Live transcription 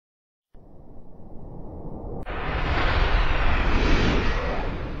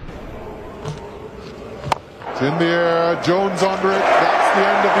In the air, Jones under it. That's the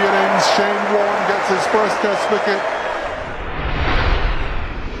end of the innings. Shane Warne gets his first Test wicket.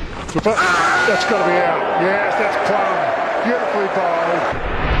 That's got to be out. Yes, that's plumb. Beautifully bowled.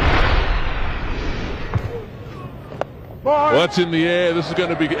 Well, that's in the air. This is going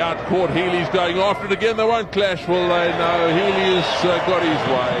to be out caught. Healy's going after it again. They won't clash, will they? No, Healy has got his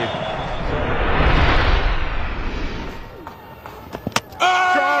way.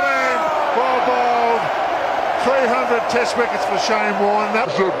 Got him! Well bowled. 300 Test wickets for Shane Warne.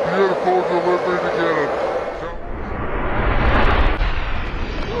 That's a beautiful delivery to get it.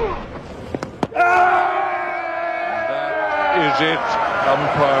 That is it.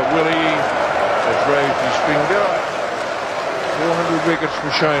 Umpire Willie has raised his finger. 400 wickets for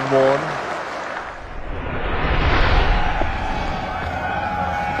Shane Warne.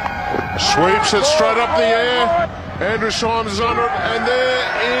 Sweeps it straight up the air. Andrew Symes is under it, and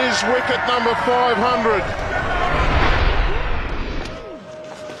there is wicket number 500.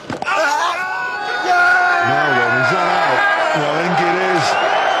 Melbourne, is that out? Well, I think it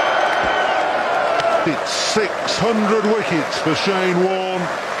is. It's 600 wickets for Shane Warne.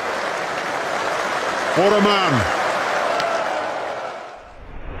 What a man.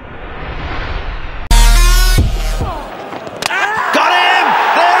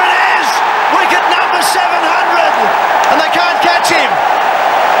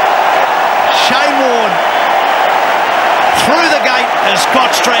 Shane Warne through the gate as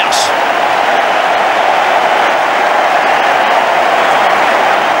Scott Strauss.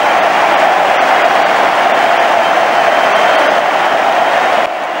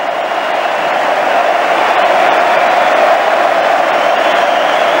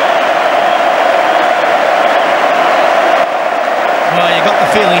 Well, you got the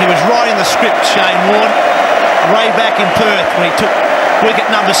feeling he was writing the script, Shane Warne, way back in Perth when he took wicket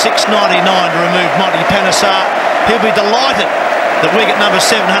number 699 to remove Muttiah. He'll be delighted that wicket number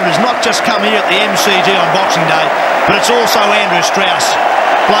 700 has not just come here at the MCG on Boxing Day, but it's also Andrew Strauss,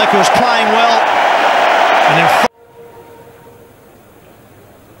 bloke who was playing well. And in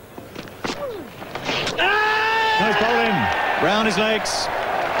Nice bowling, round his legs.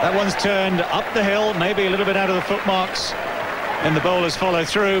 That one's turned up the hill, maybe a little bit out of the footmarks, and the bowlers follow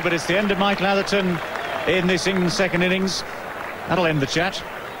through, but it's the end of Michael Atherton in this second innings. That'll end the chat.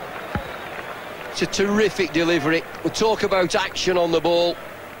 It's a terrific delivery. We talk about action on the ball,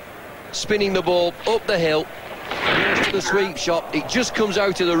 spinning the ball up the hill, goes to the sweep shot. It just comes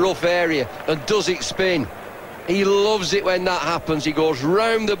out of the rough area and does it spin. He loves it when that happens. He goes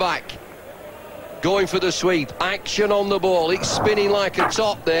round the back, going for the sweep. Action on the ball. It's spinning like a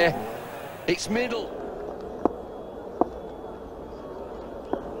top there. It's middle.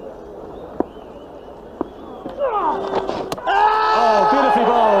 Oh, beautifully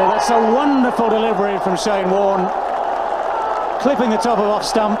bowled. That's a wonderful delivery from Shane Warne. Clipping the top of off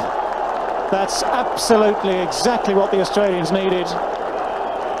stump. That's absolutely exactly what the Australians needed.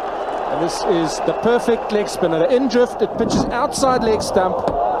 And this is the perfect leg spinner. In drift, it pitches outside leg stump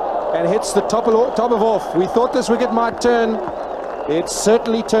and hits the top of off. We thought this wicket might turn. It's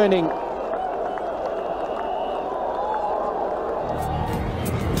certainly turning.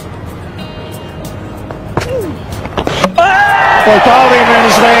 They bowled him around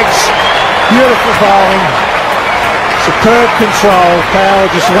his legs. Beautiful bowling. Superb control. Powell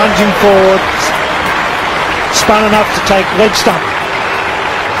just lunging forward. Spun enough to take leg stump.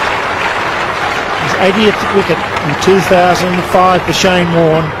 His 80th wicket in 2005 for Shane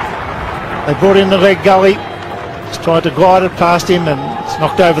Warne. They brought in the leg gully. Just tried to glide it past him and it's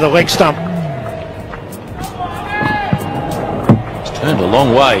knocked over the leg stump. It's turned a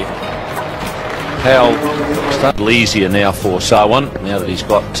long way. Powell started easier now for Sarwan, now that he's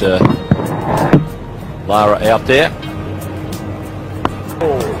got Lara out there.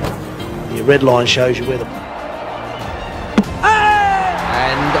 Your red line shows you where the...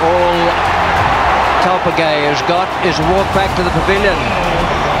 And all Talpagay has got is a walk back to the pavilion.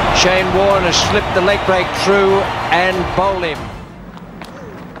 Shane Warne has slipped the leg break through and bowled him.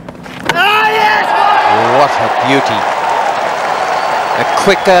 What a beauty. A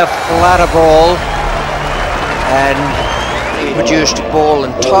quicker, flatter ball, and he produced a ball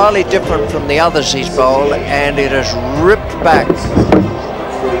entirely different from the others he's bowled, and it has ripped back.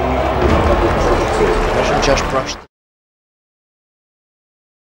 Hasn't just brushed.